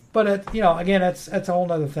 But again, that's a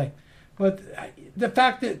whole other thing. But the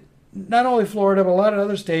fact that not only Florida, but a lot of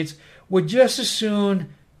other states would just as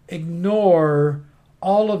soon ignore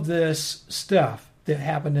all of this stuff that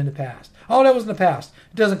happened in the past. Oh, that was in the past.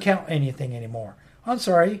 It doesn't count anything anymore. I'm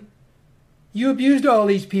sorry. You abused all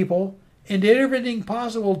these people and did everything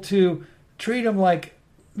possible to treat them like,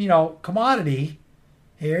 commodity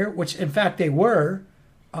here, which in fact they were.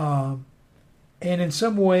 And in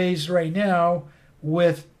some ways right now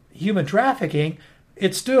with human trafficking,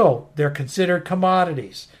 they're considered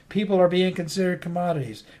commodities. People are being considered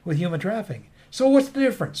commodities with human trafficking. So what's the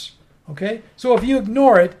difference? Okay? So if you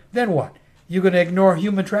ignore it, then what? You're going to ignore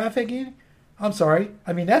human trafficking? I'm sorry.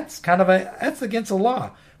 I mean, that's that's against the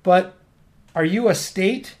law. But are you a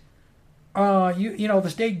state? The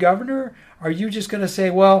state governor? Are you just going to say,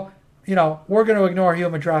 well, we're going to ignore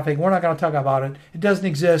human trafficking. We're not going to talk about it. It doesn't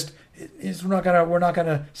exist. We're not going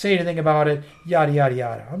to say anything about it. Yada yada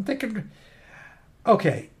yada. I'm thinking,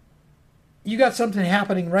 okay, you got something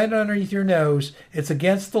happening right underneath your nose. It's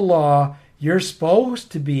against the law. You're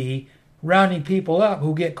supposed to be rounding people up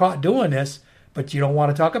who get caught doing this, but you don't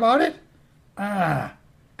want to talk about it?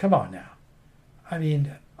 Come on now. I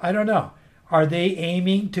mean, I don't know. Are they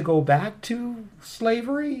aiming to go back to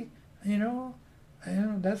slavery?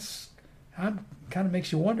 That's kind of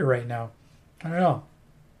makes you wonder right now. I don't know.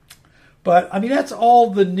 But, I mean, that's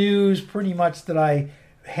all the news pretty much that I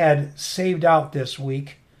had saved out this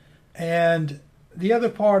week. And the other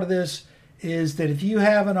part of this is that if you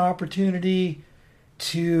have an opportunity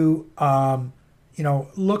to,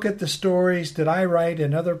 look at the stories that I write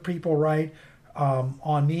and other people write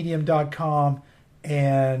on medium.com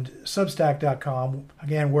and substack.com,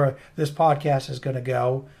 again, where this podcast is going to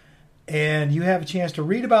go, and you have a chance to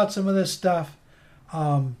read about some of this stuff,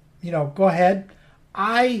 go ahead.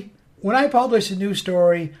 When I publish a new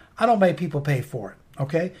story, I don't make people pay for it.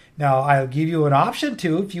 Okay? Now, I'll give you an option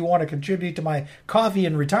to if you want to contribute to my coffee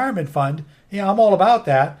and retirement fund. I'm all about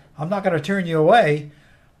that. I'm not going to turn you away.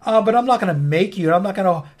 But I'm not going to make you. I'm not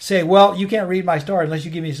going to say, well, you can't read my story unless you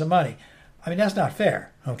give me some money. I mean, that's not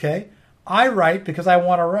fair. Okay? I write because I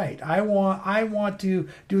want to write. I want to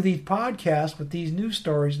do these podcasts with these news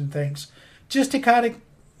stories and things just to kind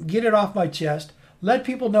of get it off my chest. Let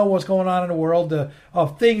people know what's going on in the world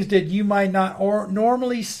of things that you might not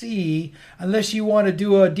normally see unless you want to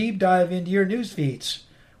do a deep dive into your news feeds,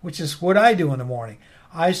 which is what I do in the morning.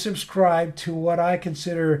 I subscribe to what I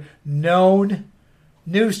consider known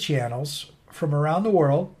news channels from around the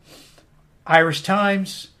world. Irish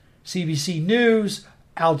Times, CBC News,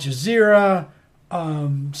 Al Jazeera,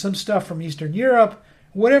 some stuff from Eastern Europe,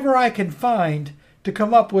 whatever I can find to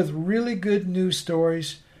come up with really good news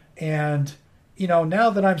stories. And now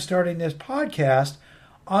that I'm starting this podcast,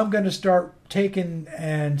 I'm going to start taking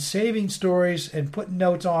and saving stories and putting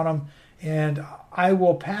notes on them, and I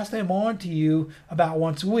will pass them on to you about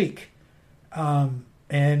once a week.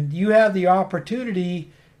 And you have the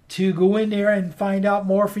opportunity to go in there and find out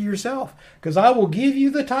more for yourself, because I will give you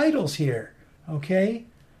the titles here, okay?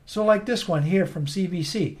 So like this one here from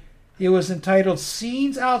CBC. It was entitled,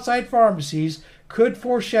 Scenes Outside Pharmacies Could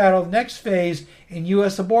Foreshadow the Next Phase in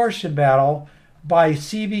U.S. Abortion Battle, by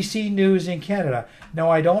CBC News in Canada. Now,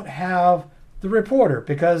 I don't have the reporter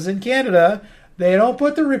because in Canada, they don't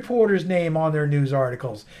put the reporter's name on their news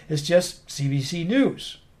articles. It's just CBC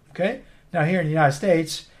News. Okay? Now, here in the United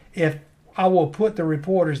States, if I will put the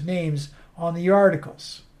reporters' names on the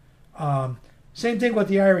articles. Same thing with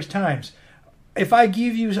the Irish Times. If I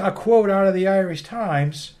give you a quote out of the Irish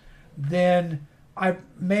Times, then I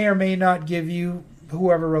may or may not give you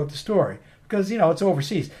whoever wrote the story. Because, it's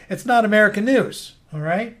overseas. It's not American news, all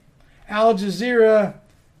right? Al Jazeera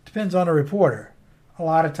depends on the reporter. A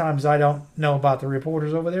lot of times I don't know about the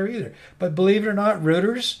reporters over there either. But believe it or not,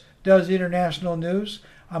 Reuters does international news.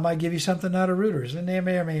 I might give you something out of Reuters, and they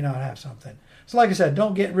may or may not have something. So like I said,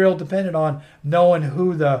 don't get real dependent on knowing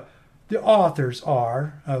who the authors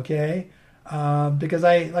are, okay? Because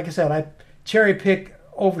I cherry pick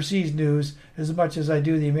overseas news as much as I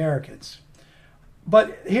do the Americans.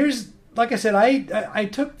 But here's, like I said, I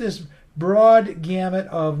took this broad gamut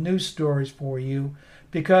of news stories for you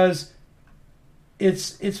because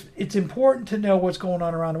it's important to know what's going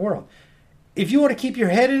on around the world. If you want to keep your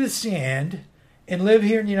head in the sand and live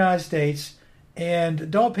here in the United States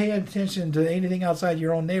and don't pay attention to anything outside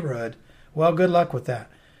your own neighborhood, well, good luck with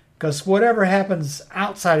that. Because whatever happens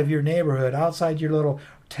outside of your neighborhood, outside your little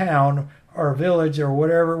town or village or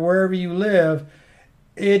whatever, wherever you live,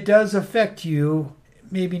 it does affect you,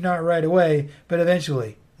 maybe not right away, but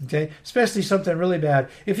eventually. Okay? Especially something really bad.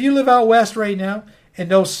 If you live out west right now in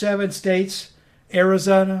those 7 states,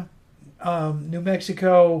 Arizona, New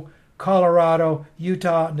Mexico, Colorado,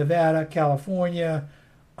 Utah, Nevada, California,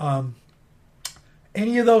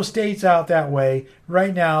 any of those states out that way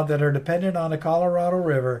right now that are dependent on the Colorado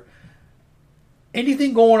River,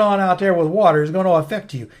 anything going on out there with water is going to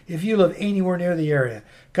affect you if you live anywhere near the area.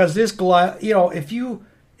 Because this, if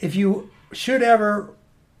you should ever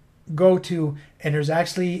go to, and there's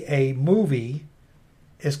actually a movie,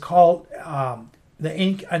 it's called An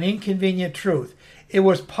Inconvenient Truth. It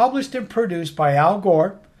was published and produced by Al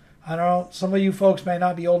Gore. I don't know, some of you folks may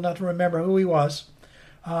not be old enough to remember who he was,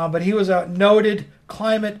 but he was a noted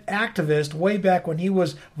climate activist way back when he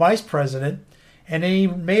was vice president, and then he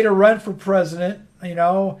made a run for president. He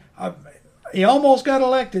almost got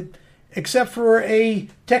elected, except for a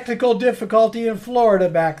technical difficulty in Florida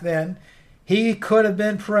back then. He could have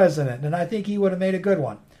been president, and I think he would have made a good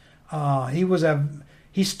one.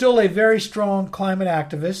 He's still a very strong climate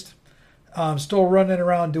activist. Still running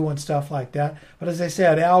around doing stuff like that. But as I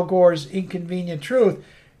said, Al Gore's Inconvenient Truth,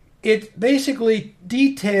 it basically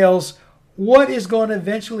details what is going to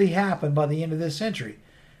eventually happen by the end of this century.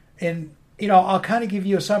 And, I'll kind of give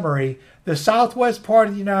you a summary. The southwest part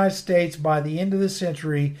of the United States by the end of this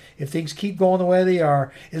century, if things keep going the way they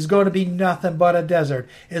are, is going to be nothing but a desert.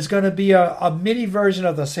 It's going to be a mini version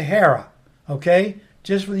of the Sahara, okay?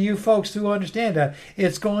 Just for you folks to understand that,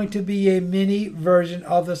 it's going to be a mini version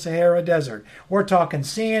of the Sahara Desert. We're talking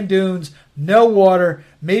sand dunes, no water,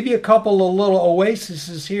 maybe a couple of little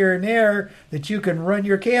oases here and there that you can run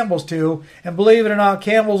your camels to. And believe it or not,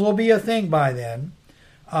 camels will be a thing by then.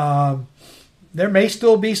 There may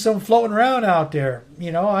still be some floating around out there.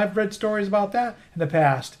 I've read stories about that in the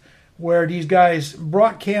past, where these guys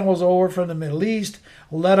brought camels over from the Middle East,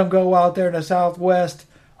 let them go out there in the Southwest.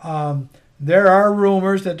 There are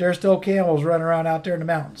rumors that there's still camels running around out there in the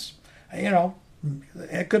mountains.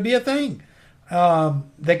 It could be a thing.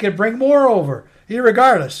 They could bring more over.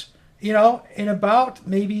 Irregardless, in about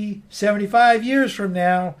maybe 75 years from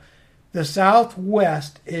now, the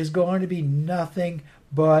Southwest is going to be nothing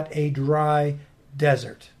but a dry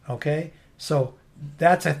desert. Okay? So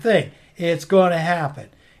that's a thing. It's going to happen.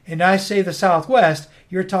 And I say the Southwest,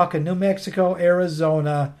 you're talking New Mexico,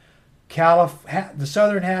 Arizona, the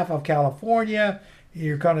southern half of California.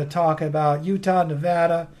 You're going to talk about Utah,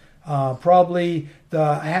 Nevada, probably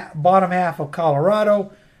the bottom half of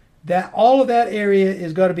Colorado. That all of that area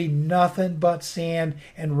is going to be nothing but sand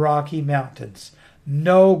and rocky mountains.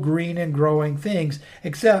 No green and growing things,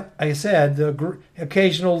 except, like I said, the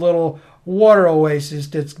occasional little water oasis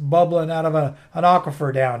that's bubbling out of an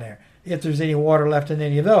aquifer down there, if there's any water left in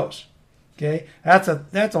any of those. Okay, that's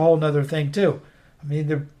a whole nother thing too. I mean,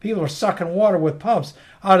 the people are sucking water with pumps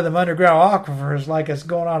out of them underground aquifers like it's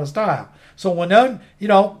going out of style. So when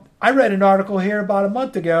I read an article here about a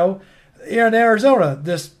month ago here in Arizona.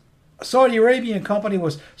 This Saudi Arabian company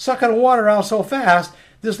was sucking water out so fast,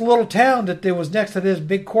 this little town that was next to this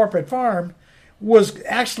big corporate farm was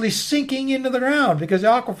actually sinking into the ground because the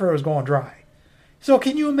aquifer was going dry. So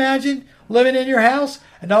can you imagine living in your house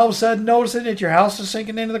and all of a sudden noticing that your house is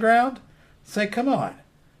sinking into the ground? Say, come on.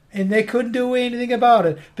 And they couldn't do anything about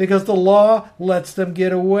it because the law lets them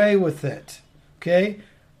get away with it. Okay?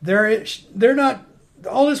 They're not.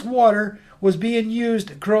 All this water was being used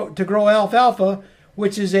to grow alfalfa,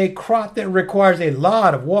 which is a crop that requires a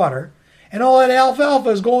lot of water. And all that alfalfa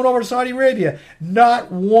is going over to Saudi Arabia.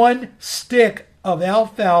 Not one stick of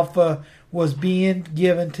alfalfa was being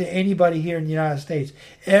given to anybody here in the United States.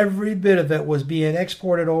 Every bit of it was being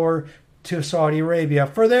exported over to Saudi Arabia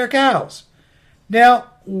for their cows. Now,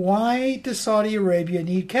 why does Saudi Arabia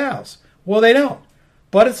need cows? Well, they don't.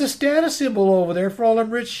 But it's a status symbol over there for all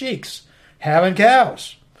them rich sheiks having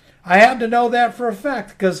cows. I happen to know that for a fact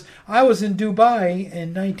because I was in Dubai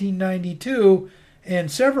in 1992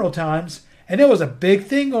 and several times, and it was a big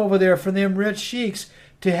thing over there for them rich sheiks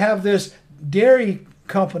to have this dairy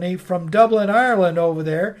company from Dublin, Ireland over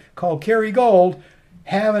there called Kerrygold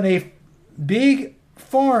having a big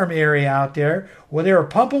farm area out there where they were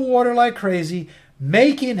pumping water like crazy,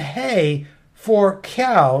 making hay for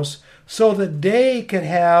cows so that they could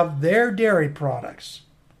have their dairy products.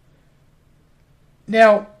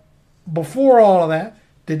 Now, before all of that,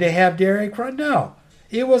 did they have dairy products? No.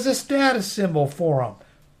 It was a status symbol for them.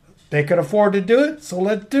 They could afford to do it, so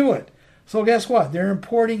let's do it. So guess what? They're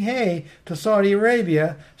importing hay to Saudi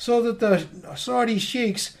Arabia so that the Saudi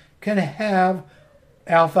sheiks can have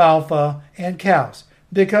alfalfa and cows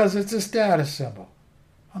because it's a status symbol.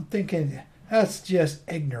 I'm thinking that's just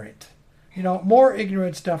ignorant. More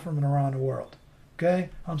ignorant stuff from around the world. Okay?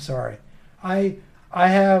 I'm sorry. I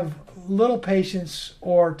have little patience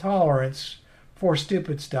or tolerance for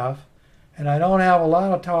stupid stuff, and I don't have a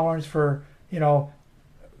lot of tolerance for,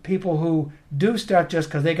 people who do stuff just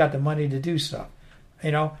because they got the money to do stuff.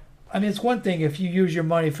 It's one thing if you use your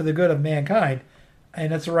money for the good of mankind,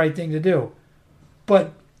 and that's the right thing to do.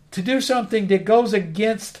 But to do something that goes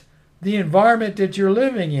against the environment that you're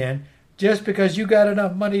living in just because you got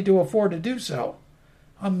enough money to afford to do so,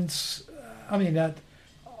 that's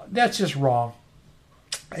just wrong.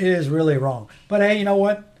 It is really wrong. But hey, you know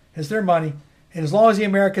what? It's their money. And as long as the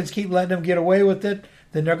Americans keep letting them get away with it,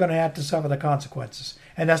 then they're going to have to suffer the consequences.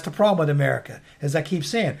 And that's the problem with America, as I keep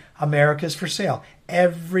saying, America's for sale.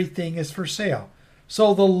 Everything is for sale.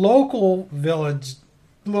 So the local village,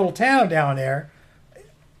 little town down there,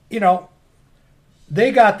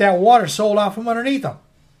 they got that water sold out from underneath them.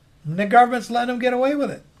 And the government's letting them get away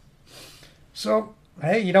with it. So,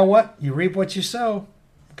 hey, you know what? You reap what you sow.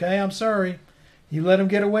 Okay, I'm sorry. You let them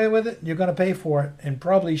get away with it, you're going to pay for it, and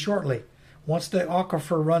probably shortly. Once the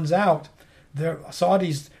aquifer runs out, the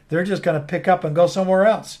Saudis, they're just going to pick up and go somewhere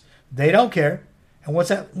else. They don't care. And what's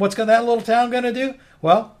that little town going to do?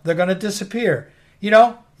 Well, they're going to disappear.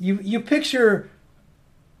 You picture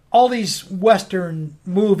all these Western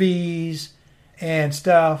movies and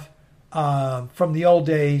stuff from the old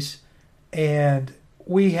days, and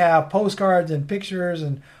we have postcards and pictures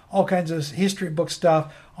and all kinds of history book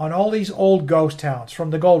stuff on all these old ghost towns from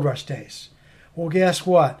the gold rush days. Well, guess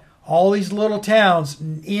what? All these little towns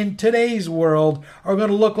in today's world are going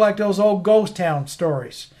to look like those old ghost town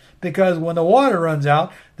stories. Because when the water runs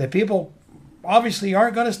out, the people obviously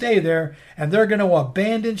aren't going to stay there, and they're going to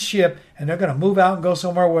abandon ship, and they're going to move out and go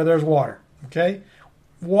somewhere where there's water. Okay?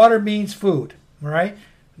 Water means food. All right?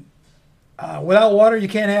 Without water, you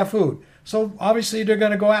can't have food. So obviously they're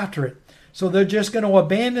going to go after it. So they're just going to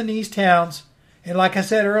abandon these towns. And like I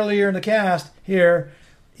said earlier in the cast here,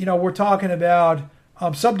 we're talking about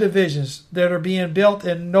subdivisions that are being built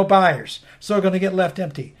and no buyers. So they're going to get left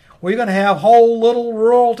empty. We're going to have whole little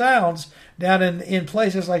rural towns down in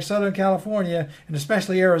places like Southern California and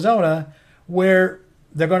especially Arizona where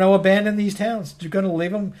they're going to abandon these towns. They're going to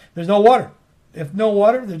leave them. There's no water. If no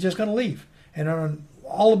water, they're just going to leave. And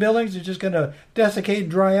all the buildings are just going to desiccate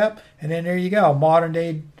and dry up. And then there you go. Modern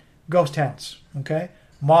day ghost towns. Okay?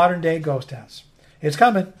 Modern day ghost towns. It's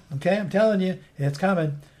coming. Okay? I'm telling you, it's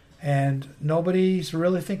coming. And nobody's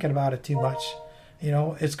really thinking about it too much.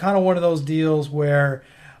 It's kind of one of those deals where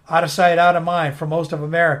out of sight, out of mind for most of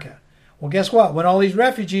America. Well, guess what? When all these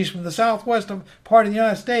refugees from the southwest part of the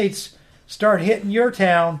United States start hitting your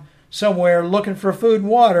town somewhere looking for food and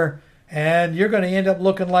water, and you're going to end up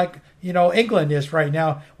looking like, England is right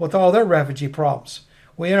now with all their refugee problems.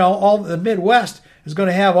 Well, all the Midwest is going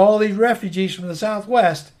to have all these refugees from the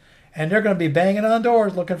southwest, and they're going to be banging on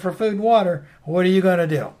doors looking for food and water. What are you going to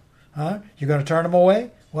do? You're going to turn them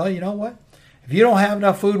away? Well, you know what? If you don't have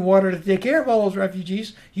enough food and water to take care of all those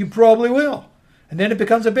refugees, you probably will. And then it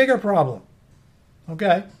becomes a bigger problem.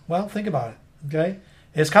 Okay? Well, think about it. Okay?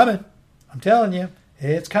 It's coming. I'm telling you,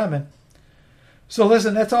 it's coming. So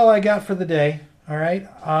listen, that's all I got for the day. All right?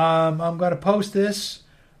 I'm going to post this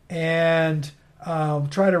and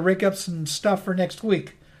try to rig up some stuff for next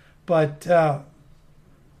week. But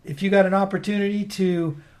if you got an opportunity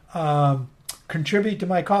to contribute to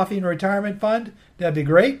my coffee and retirement fund, that'd be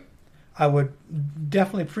great. I would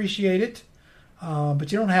definitely appreciate it,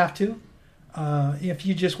 but you don't have to. If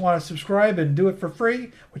you just want to subscribe and do it for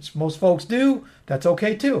free, which most folks do, that's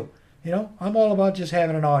okay too. I'm all about just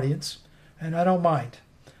having an audience, and I don't mind.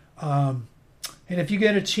 And if you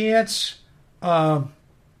get a chance, I've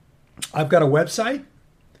got a website,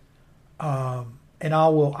 and I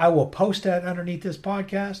will post that underneath this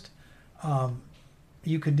podcast.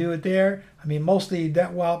 You can do it there. Mostly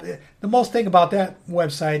the most thing about that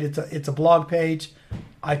website, it's a blog page.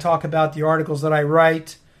 I talk about the articles that I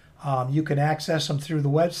write. You can access them through the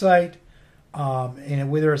website, and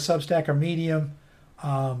whether it's Substack or Medium.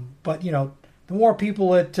 But the more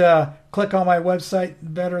people that click on my website, the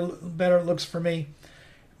better it looks for me.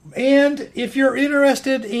 And if you're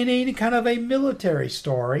interested in any kind of a military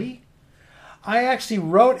story, I actually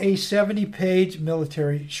wrote a 70-page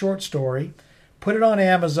military short story, put it on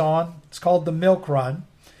Amazon. It's called The Milk Run.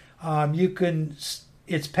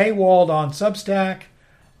 It's paywalled on Substack.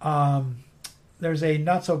 There's a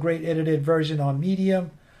not so great edited version on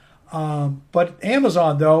Medium. But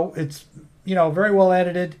Amazon, though, it's very well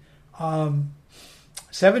edited.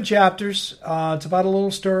 7 chapters. It's about a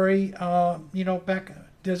little story. Back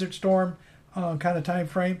Desert Storm kind of time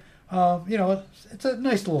frame. It's a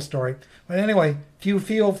nice little story. But anyway, if you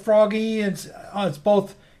feel froggy, it's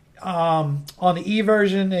both on the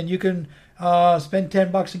e-version, and you can spend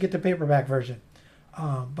 $10 and get the paperback version.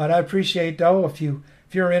 But I appreciate, though, if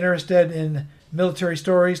you're interested in military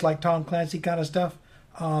stories like Tom Clancy kind of stuff,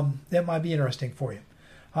 that might be interesting for you.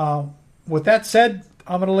 With that said,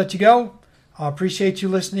 I'm going to let you go. I appreciate you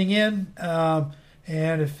listening in.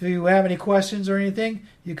 And if you have any questions or anything,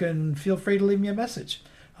 you can feel free to leave me a message.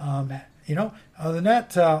 Other than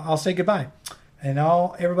that, I'll say goodbye. And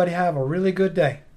everybody have a really good day.